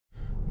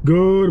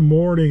Good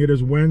morning. It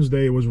is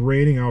Wednesday. It was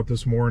raining out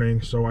this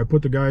morning, so I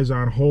put the guys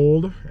on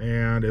hold,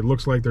 and it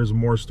looks like there's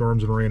more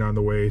storms and rain on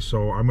the way,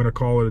 so I'm going to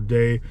call it a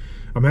day.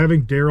 I'm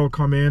having Daryl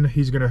come in.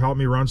 He's going to help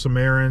me run some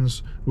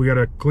errands. We got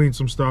to clean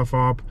some stuff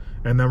up,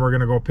 and then we're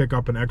going to go pick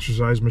up an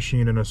exercise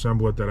machine and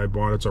assemble it that I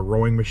bought. It's a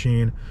rowing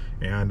machine,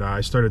 and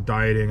I started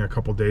dieting a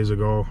couple days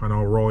ago. I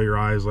know, roll your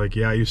eyes like,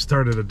 yeah, you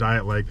started a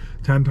diet like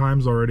 10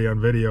 times already on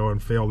video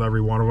and failed every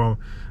one of them.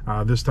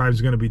 This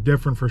time's going to be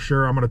different for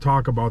sure. I'm going to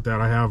talk about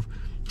that. I have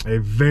a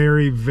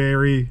very,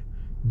 very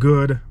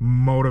good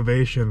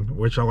motivation,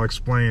 which I'll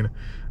explain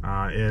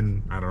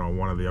in, I don't know,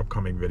 one of the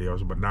upcoming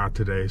videos, but not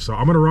today. So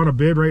I'm going to run a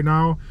bid right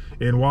now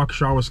in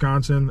Waukesha,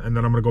 Wisconsin, and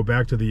then I'm going to go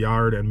back to the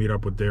yard and meet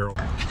up with Daryl.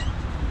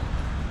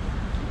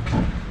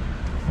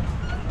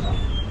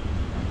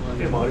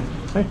 Hey, Marty.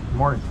 Hey,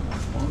 morning.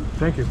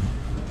 Thank you.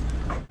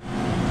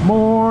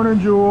 Morning,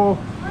 Jewel.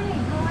 Morning,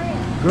 how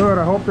are you? Good.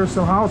 I hope there's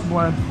some house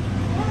blend.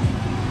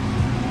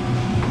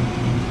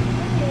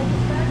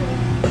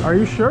 Are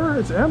you sure?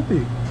 It's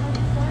empty.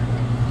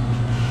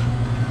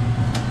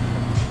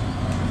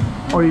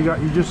 Oh,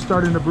 you just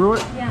starting to brew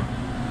it? Yeah.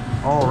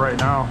 Oh, right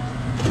now.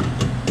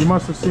 You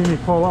must have seen me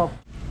pull up.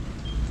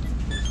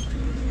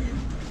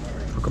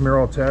 How come you're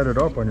all tatted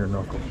up on your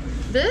knuckle?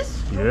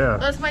 This? Yeah.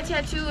 That's my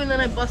tattoo, and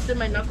then I busted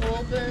my knuckle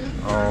open.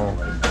 Oh.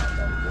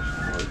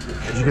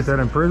 Did you get that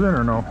in prison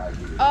or no?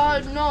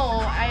 No.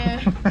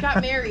 I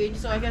got married,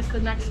 so I guess the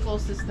next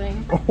closest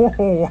thing. Oh,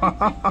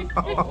 wow.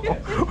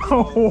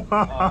 Oh,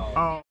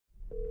 wow.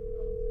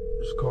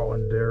 Just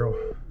calling Daryl.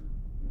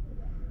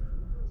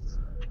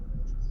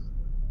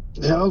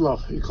 Hello,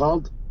 you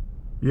called?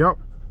 Yep.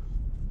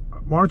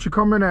 Why don't you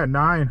come in at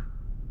 9?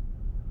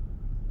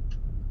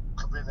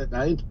 Come in at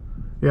 9?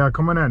 Yeah,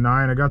 come in at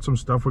 9. I got some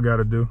stuff we got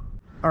to do.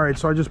 All right,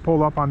 so I just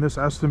pulled up on this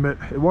estimate.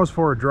 It was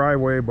for a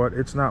driveway, but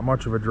it's not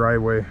much of a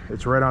driveway.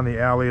 It's right on the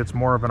alley. It's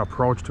more of an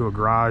approach to a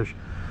garage.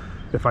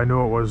 If I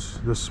knew it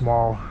was this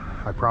small,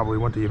 I probably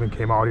wouldn't have even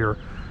came out here.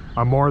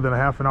 I'm more than a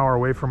half an hour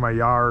away from my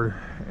yard,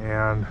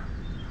 and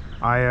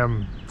I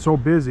am so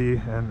busy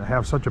and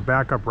have such a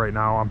backup right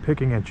now. I'm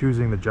picking and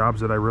choosing the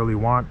jobs that I really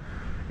want,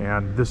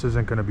 and this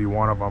isn't going to be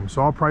one of them.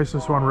 So I'll price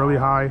this one really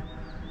high,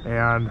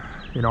 and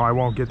you know, I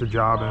won't get the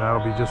job, and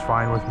that'll be just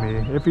fine with me.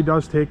 If he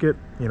does take it,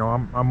 you know,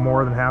 I'm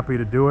more than happy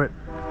to do it,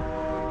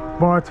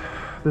 but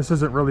this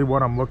isn't really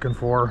what I'm looking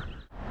for.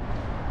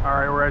 All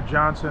right, we're at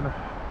Johnson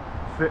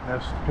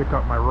Fitness to pick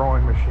up my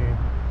rowing machine.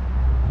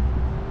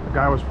 The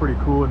guy was pretty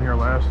cool in here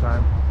last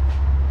time.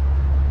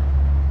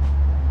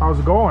 How's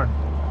it going?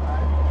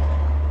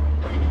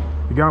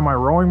 You got my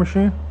rowing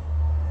machine?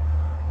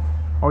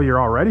 Oh, you're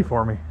all ready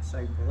for me? So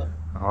I can pull up.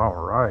 All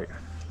right.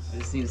 I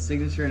just need a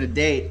signature and a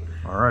date.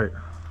 All right.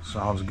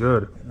 Sounds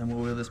good. And then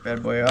we'll wheel this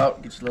bad boy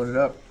out, get you loaded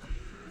up.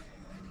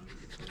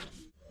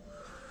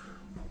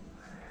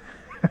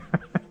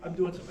 I'm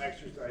doing some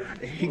exercise.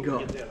 There you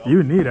go.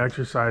 You need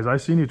exercise. I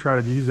seen you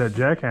try to use that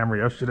jackhammer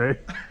yesterday.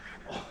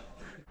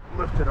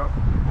 Lift it up.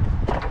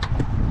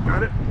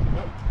 Got it?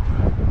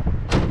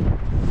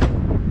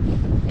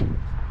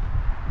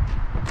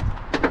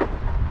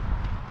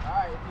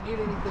 Alright, if you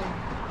need anything,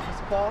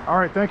 just call. All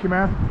right, thank you,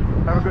 man.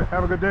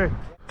 Have a good day.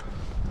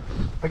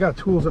 I got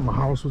tools at my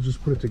house. We'll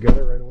just put it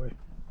together right away.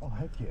 Oh,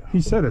 heck yeah. He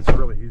said it's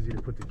really easy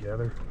to put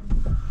together.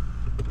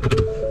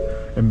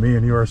 And me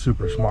and you are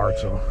super smart,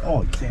 so.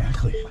 Oh,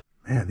 exactly.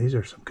 Man, these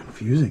are some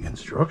confusing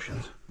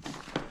instructions.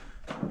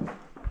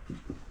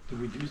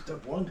 Did we do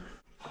step 1?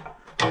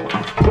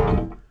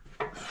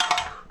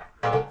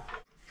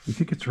 You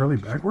think it's really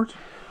backwards?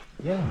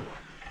 Yeah.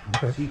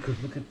 Okay. See, because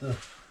look at the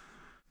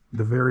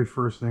very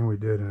first thing we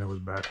did, and it was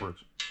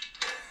backwards.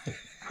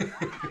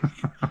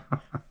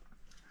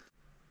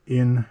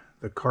 In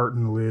the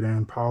carton lid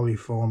and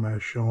polyfoam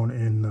as shown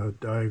in the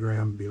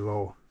diagram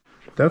below.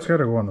 That's got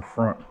to go on the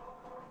front.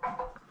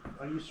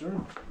 Are you sure?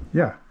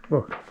 Yeah,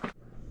 look.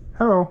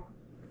 Hello.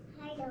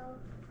 Hello.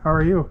 How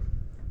are you?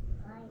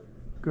 Hi.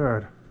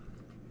 Good.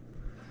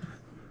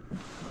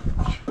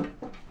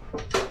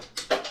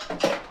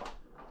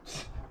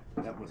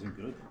 That wasn't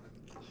good.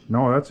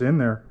 No, that's in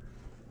there.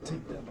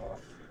 Take that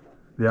off.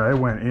 Yeah, it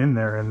went in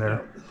there.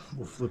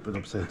 We'll flip it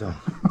upside down.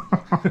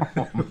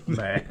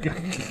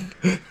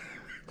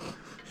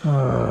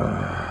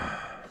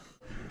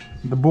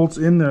 The bolt's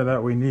in there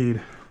that we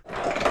need.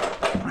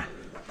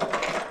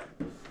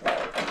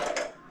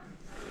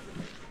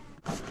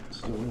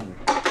 Still in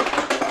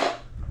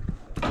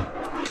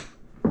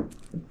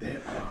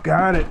there.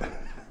 Got it.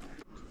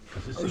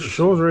 It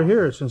shows right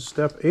here. It's in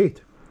step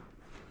 8.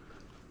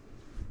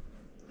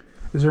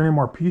 Is there any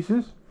more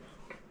pieces?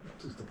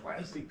 Just the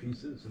plastic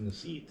pieces and the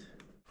seat.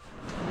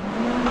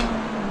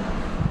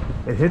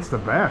 It hits the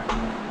back.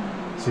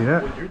 See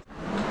that?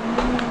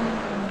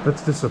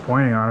 That's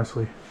disappointing,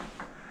 honestly.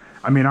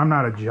 I mean, I'm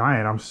not a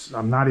giant.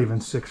 I'm not even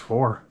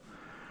 6'4".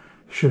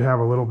 Should have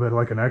a little bit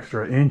like an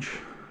extra inch.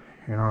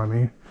 You know what I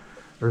mean?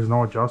 There's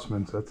no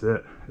adjustments. That's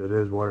it. It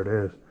is what it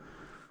is.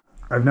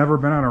 I've never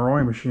been on a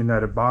rowing machine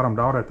that had bottomed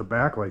out at the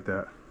back like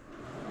that.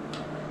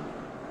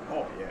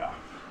 Oh yeah.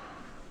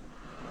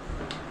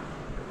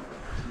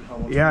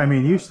 Yeah, I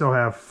mean, you still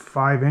have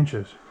 5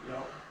 inches.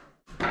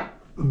 Yep.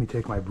 Let me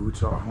take my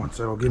boots off once.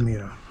 That'll give me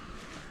a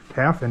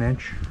half an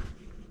inch.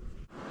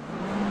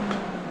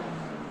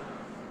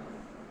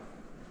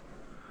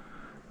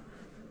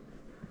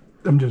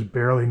 I'm just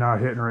barely not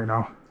hitting right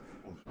now.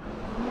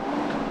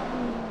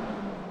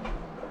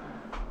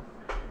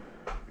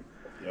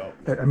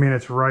 Yep. I mean,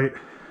 it's right.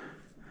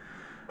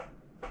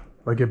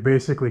 Like, it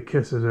basically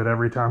kisses it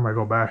every time I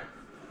go back.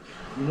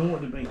 You know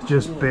what it makes?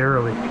 Just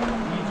barely. These would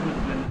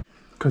have been.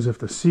 Because if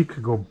the seat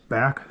could go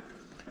back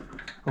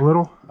a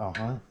little.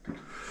 Uh-huh.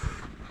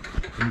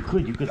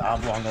 You could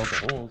oblong out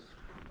the holes.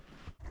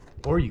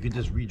 Or you could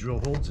just re-drill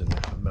holes in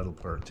the metal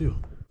part too.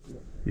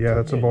 Yeah,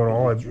 that's about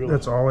all.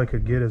 That's all I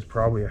could get is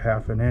probably a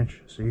half an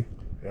inch. See?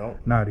 Yeah.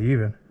 Not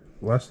even.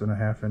 Less than a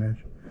half an inch.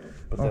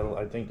 But that'll,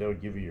 I think that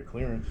would give you your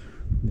clearance.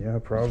 Yeah,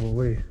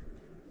 probably.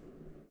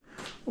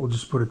 We'll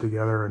just put it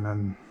together and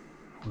then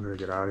we're gonna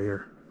get out of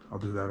here. I'll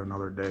do that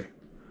another day.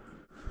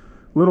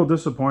 A little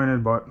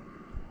disappointed, but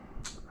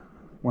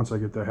once I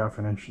get the half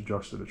an inch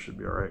adjusted, it should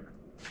be all right.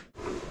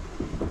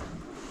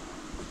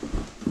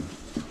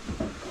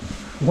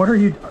 What are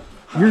you?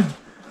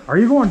 Are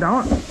you going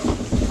down?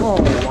 Oh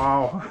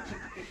wow!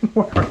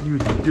 What are you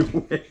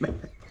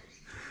doing?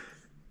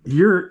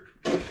 You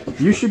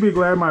should be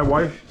glad my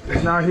wife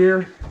is not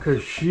here,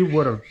 because she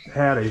would have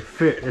had a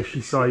fit if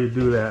she saw you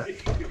do that.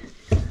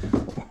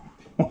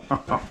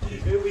 Wow.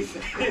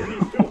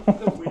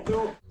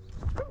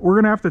 We're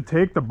gonna have to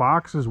take the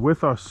boxes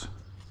with us.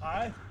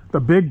 The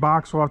big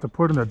box we'll have to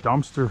put in the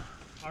dumpster.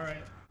 All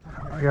right.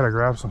 I gotta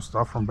grab some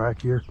stuff from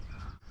back here.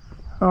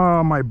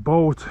 Oh, my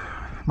boat.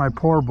 My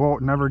poor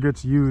boat never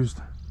gets used.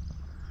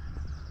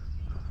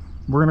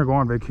 We're gonna go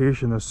on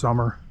vacation this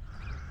summer.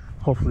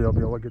 Hopefully I'll be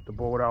able to get the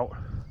boat out.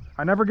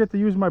 I never get to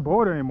use my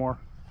boat anymore.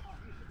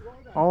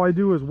 All I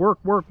do is work.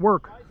 Because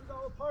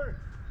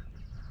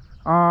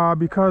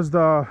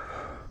the...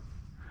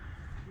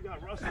 You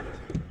got rusted.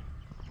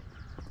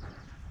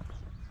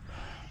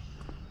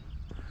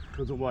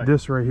 Because of what?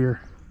 This right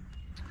here.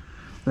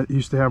 That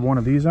used to have one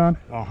of these on.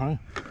 Uh-huh.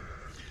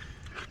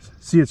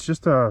 See, it's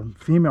just a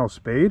female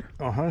spade.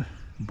 Uh-huh.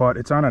 But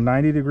it's on a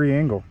 90-degree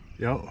angle.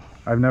 Yep.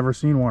 I've never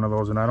seen one of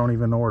those, and I don't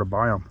even know where to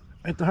buy them.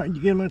 At the,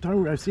 you get them at the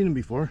hardware. I've seen them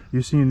before.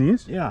 You seen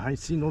these? Yeah, I've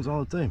seen those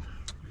all the time.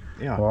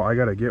 Yeah. Well, I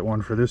gotta get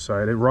one for this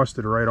side. It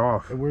rusted right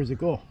off. And where does it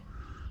go?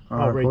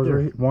 Right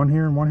there. One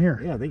here and one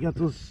here. Yeah, they got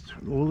those.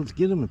 Well, let's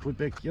get them and put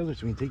back together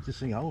so we can take this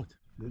thing out.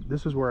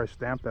 This is where I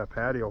stamped that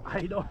patio.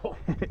 I know.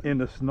 In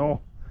the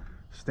snow.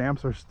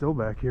 Stamps are still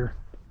back here.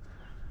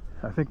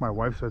 I think my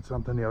wife said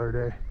something the other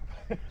day.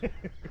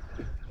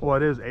 Well,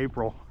 it is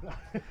April.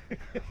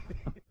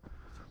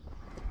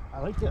 I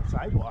like that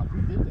sidewalk.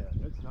 We did that.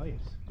 That's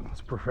nice.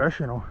 It's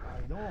professional. I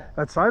know.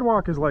 That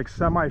sidewalk is like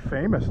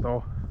semi-famous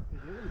though. It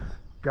is.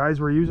 Guys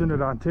were using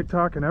it on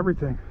TikTok and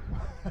everything.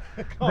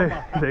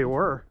 They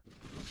were.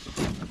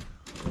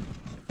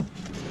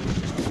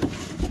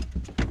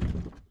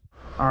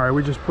 All right,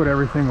 we just put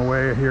everything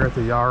away here at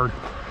the yard.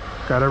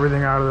 Got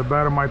everything out of the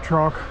bed of my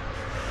truck.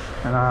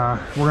 And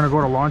we're gonna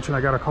go to lunch, and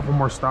I got a couple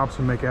more stops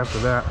to make after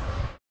that.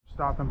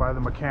 Stopping by the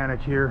mechanic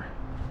here.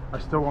 I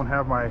still don't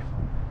have my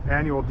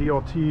annual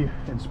DOT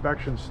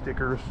inspection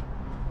stickers.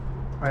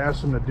 I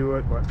asked him to do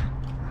it, but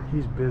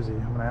he's busy.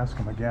 I'm gonna ask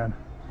him again.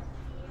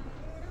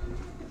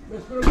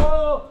 Mr.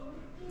 Bull!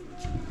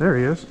 There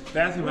he is.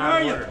 Passing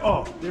my water.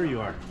 Oh, there you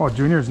are. Oh,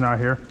 Junior's not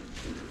here.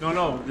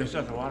 No, they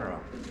shut the water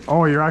off.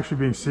 Oh, you're actually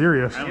being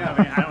serious. I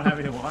don't have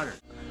any water.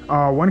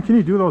 When can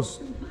you do those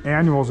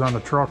annuals on the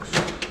trucks?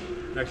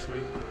 Next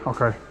week.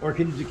 Okay. Or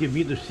can you give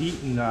me the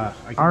seat and I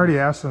can... I already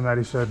asked him that.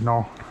 He said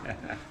no.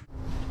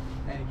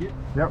 Thank you.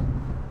 Yep.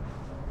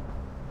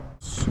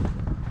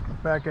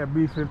 Back at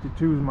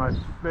B52 is my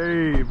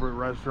favorite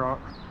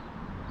restaurant.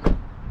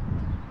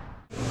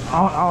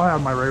 I'll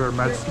have my regular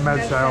med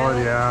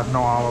salad, yeah,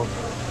 no olive,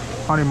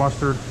 honey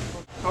mustard.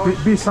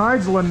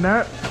 Besides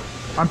Lynette,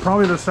 I'm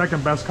probably the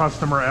second best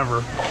customer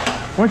ever.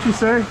 What'd you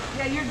say?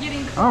 Yeah, you're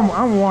getting close.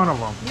 I'm one of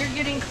them. You're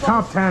getting close.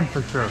 Top 10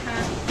 for sure.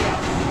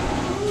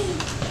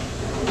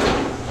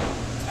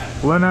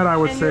 Lynette, I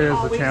would And say, you're is the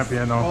always-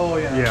 champion, though. Oh,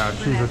 yeah. Yeah,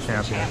 she's a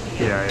champion.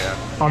 Yeah.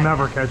 I'll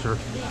never catch her.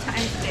 3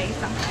 times a day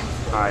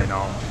sometimes. I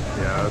know.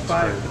 Yeah, that's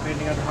 5, crazy.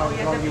 depending on how,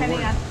 Yeah, how you depending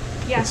work. on.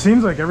 It Yeah.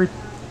 seems like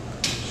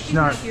she's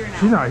not here now.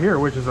 She's not here,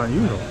 which is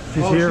unusual.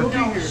 She's Oh, here. she'll be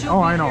here. she'll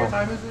Oh, be I know. here. What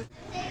time is it?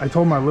 I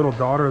told my little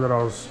daughter that I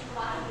was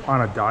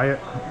on a diet,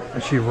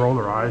 and she rolled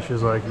her eyes.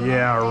 She's like,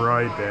 "Yeah,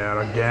 right, Dad,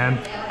 again."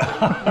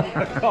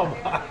 Come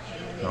on.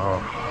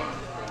 Oh.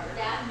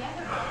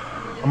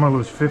 I'm gonna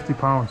lose 50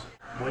 pounds.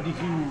 When did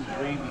you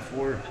weigh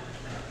before,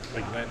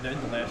 like the end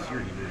of last year,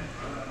 you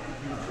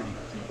were pretty...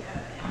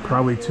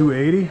 Probably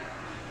 280.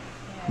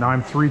 Now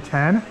I'm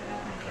 310.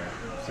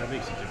 So that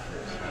makes a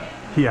difference.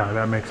 Yeah,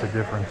 that makes a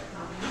difference.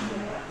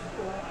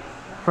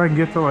 If I can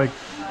get to like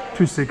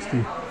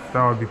 260,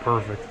 that would be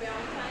perfect.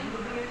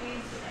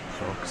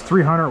 So, 'cause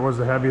 300 was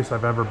the heaviest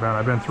I've ever been.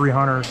 I've been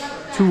 300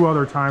 2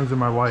 other times in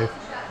my life.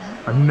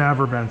 I've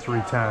never been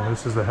 310.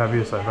 This is the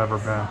heaviest I've ever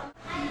been.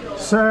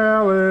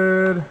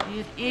 salad.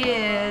 It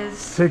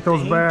is. Take those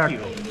Thank back. you.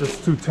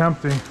 It's too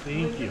tempting.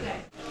 Thank you.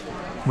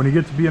 When you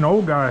get to be an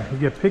old guy, you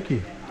get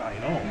picky. I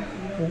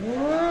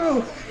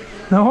know.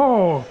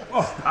 No,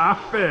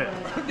 stop it.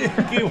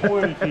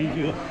 Thank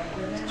you.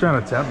 He's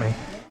trying to tempt me.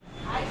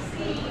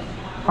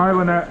 Hi,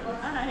 Lynette.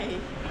 Hi.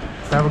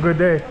 Have a good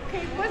day.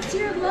 Okay, what's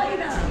your light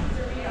on?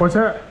 What's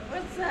that?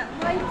 What's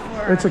that light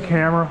for? It's a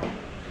camera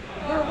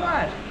For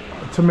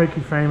what? to make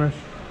you famous.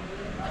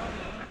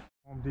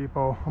 Home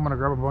Depot. I'm gonna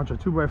grab a bunch of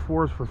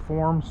 2x4s for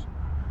forms,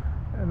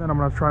 and then I'm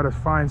gonna try to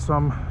find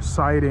some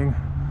siding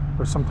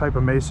or some type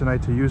of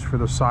masonite to use for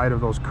the side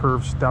of those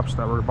curved steps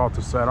that we're about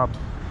to set up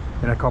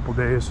in a couple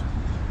days.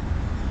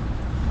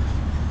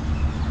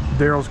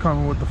 Daryl's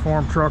coming with the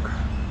form truck.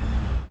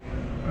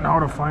 Now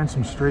to find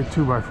some straight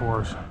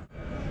 2x4s.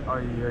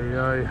 Ay, ay,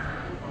 ay.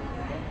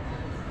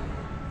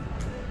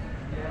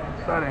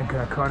 That ain't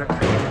gonna cut it.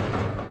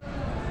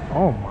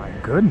 Oh my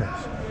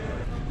goodness.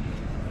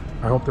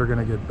 I hope they're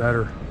gonna get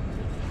better.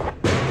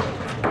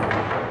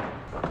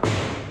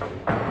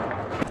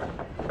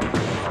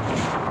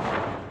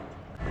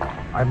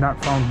 I've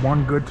not found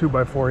one good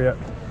 2x4 yet.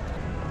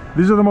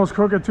 These are the most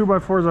crooked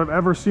 2x4s I've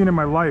ever seen in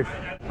my life.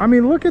 I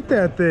mean, look at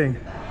that thing.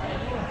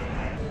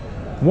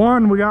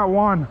 We got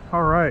one.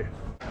 All right.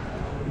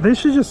 They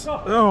should just,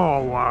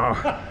 oh wow.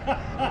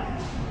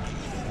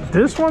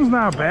 This one's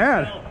not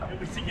bad.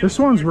 This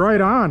one's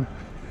right on.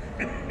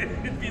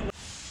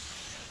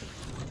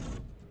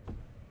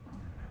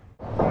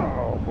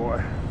 Oh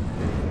boy.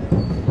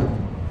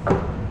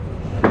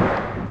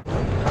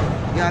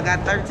 Y'all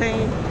got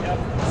 13?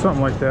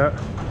 Something like that.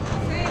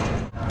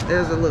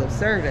 There's a little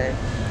survey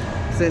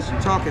since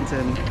you're talking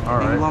to me. All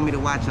and right. you want me to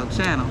watch your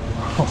channel.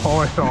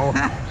 Oh, oh.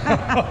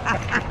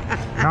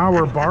 Now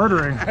we're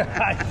bartering.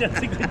 That's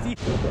a good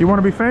deal. You want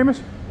to be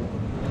famous?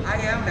 I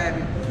am,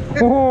 baby.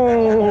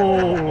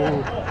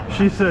 Oh,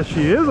 she says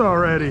she is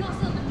already.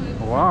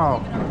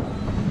 Wow.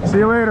 See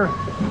you later.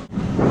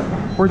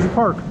 Where'd you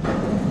park?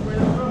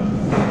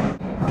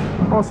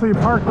 Oh, so you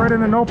parked right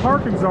in the no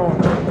parking zone.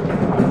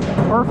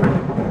 Perfect.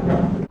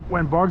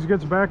 When Bugs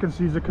gets back and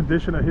sees the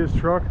condition of his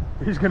truck,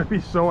 he's gonna be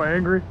so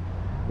angry.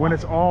 When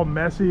it's all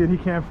messy and he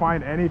can't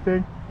find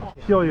anything,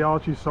 he'll yell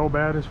at you so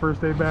bad his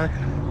first day back.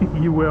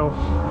 He will.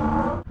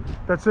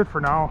 That's it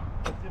for now.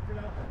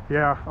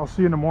 Yeah, I'll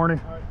see you in the morning.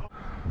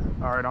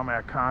 All right, I'm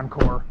at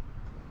Concours.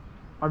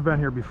 I've been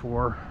here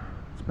before.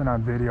 It's been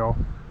on video.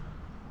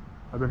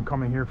 I've been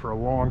coming here for a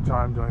long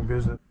time doing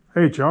business.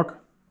 Hey, Chuck.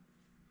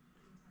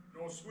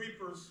 No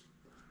sweepers.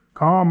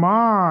 Come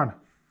on.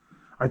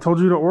 I told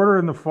you to order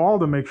in the fall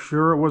to make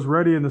sure it was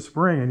ready in the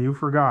spring, and you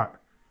forgot.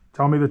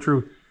 Tell me the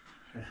truth.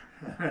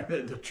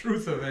 The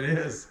truth of it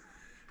is,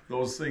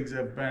 those things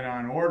have been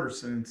on order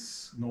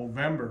since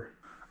November.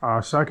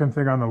 Second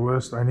thing on the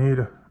list, I need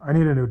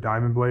a new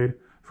diamond blade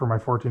for my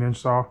 14-inch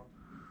saw.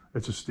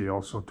 It's a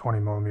steel, so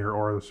 20mm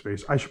or the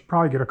space. I should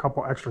probably get a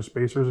couple extra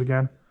spacers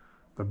again,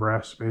 the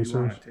brass You spacers.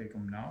 want to take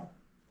them now?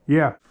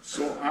 Yeah.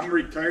 So I'm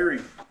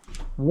retiring.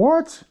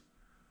 What?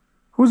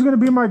 Who's gonna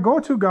be my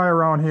go-to guy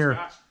around here?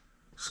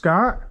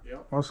 Scott?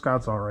 Yep. Well,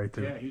 Scott's all right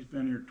too. Yeah, he's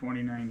been here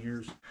 29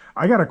 years.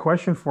 I got a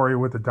question for you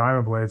with the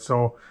diamond blade.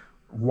 So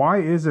why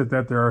is it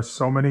that there are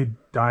so many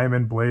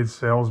diamond blade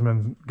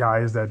salesman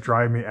guys that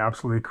drive me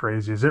absolutely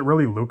crazy? Is it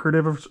really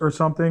lucrative or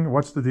something?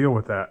 What's the deal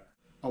with that?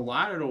 A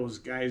lot of those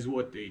guys,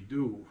 what they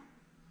do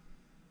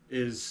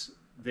is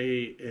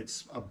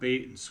it's a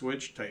bait and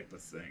switch type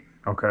of thing.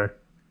 Okay.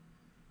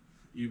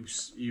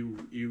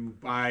 You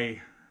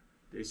buy,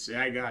 they say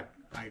I got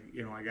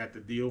the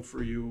deal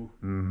for you,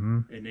 Mm-hmm.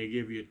 and they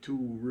give you 2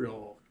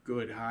 real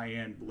good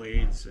high-end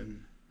blades, and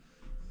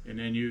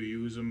then you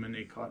use them and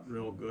they cut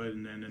real good,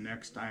 and then the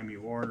next time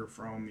you order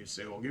from them, you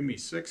say, well, give me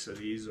 6 of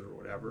these or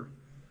whatever,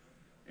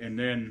 and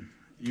then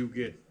you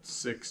get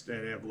 6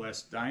 that have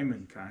less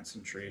diamond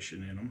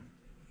concentration in them.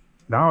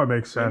 Now it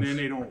makes sense. And then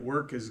they don't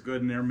work as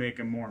good, and they're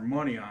making more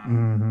money on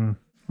them. Mm-hmm.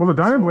 Well,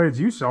 the diamond blades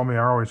you sell me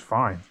are always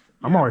fine.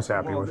 I'm Yeah, always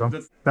happy well, with them.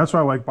 the- That's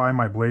why I like buying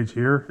my blades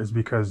here, is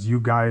because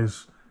you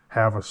guys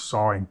have a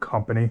sawing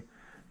company.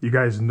 You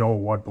guys know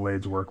what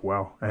blades work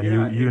well, and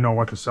Yeah, you know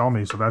what to sell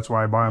me, so that's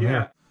why I buy them Yeah.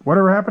 here.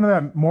 Whatever happened to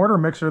that mortar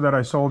mixer that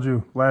I sold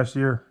you last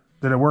year?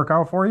 Did it work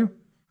out for you?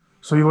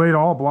 So you laid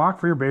all block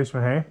for your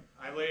basement, hey?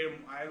 I laid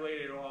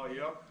it all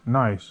up.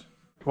 Nice.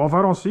 Well, if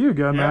I don't see you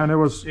again, Yeah. man, it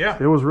was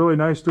really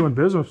nice doing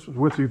business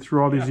with you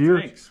through all these years.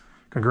 Thanks.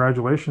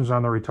 Congratulations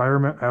on the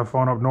retirement. Have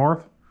fun up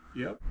north.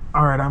 Yep.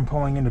 All right, I'm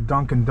pulling into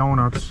Dunkin'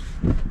 Donuts.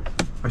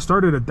 I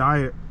started a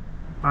diet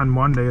on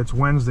Monday. It's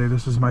Wednesday.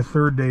 This is my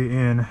 3rd day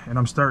in, and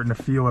I'm starting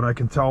to feel it. I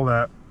can tell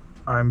that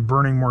I'm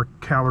burning more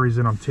calories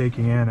than I'm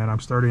taking in, and I'm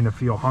starting to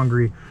feel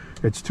hungry.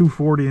 It's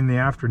 2:40 in the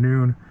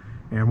afternoon,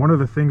 and one of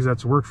the things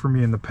that's worked for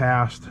me in the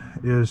past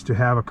is to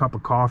have a cup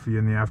of coffee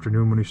in the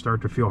afternoon when you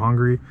start to feel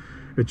hungry.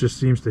 It just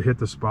seems to hit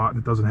the spot,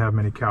 and it doesn't have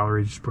many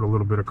calories. Just put a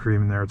little bit of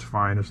cream in there. It's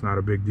fine. It's not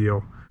a big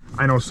deal.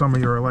 I know some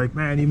of you are like,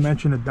 man, you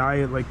mentioned a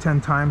diet like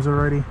 10 times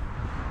already.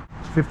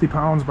 50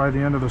 pounds by the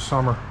end of the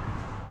summer.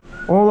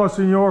 Hola,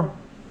 senor.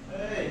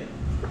 Hey.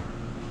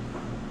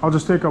 I'll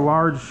just take a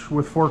large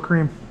with 4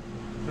 cream.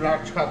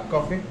 Large cup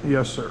coffee.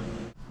 Yes, sir.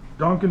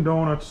 Dunkin'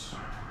 Donuts.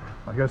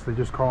 I guess they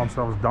just call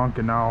themselves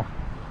Dunkin' now.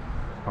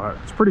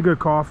 It's pretty good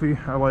coffee.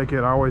 I like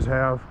it. I always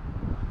have.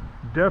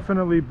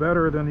 Definitely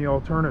better than the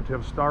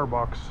alternative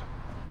Starbucks.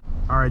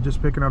 All right,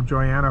 just picking up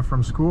Joanna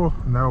from school,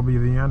 and that'll be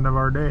the end of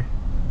our day.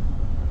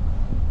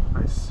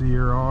 I see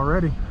her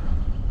already.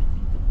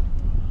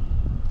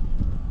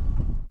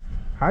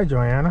 Hi,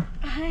 Joanna.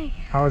 Hi.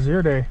 How was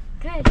your day?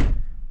 Good.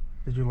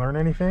 Did you learn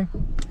anything?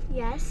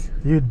 Yes.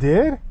 You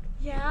did?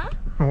 Yeah.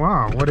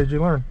 Wow, what did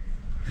you learn?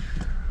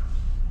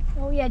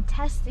 Well, we had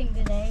testing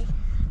today.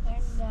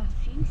 Learned a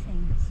few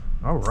things.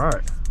 All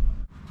right.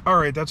 All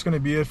right, that's going to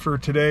be it for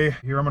today.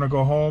 Here I'm going to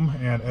go home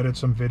and edit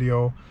some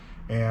video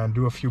and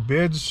do a few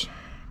bids.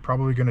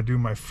 Probably going to do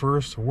my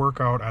first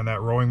workout on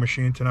that rowing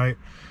machine tonight.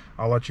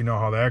 I'll let you know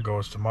how that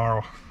goes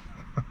tomorrow.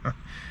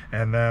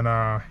 And then,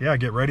 yeah,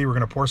 get ready. We're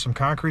going to pour some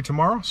concrete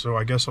tomorrow. So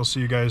I guess I'll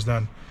see you guys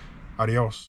then. Adios.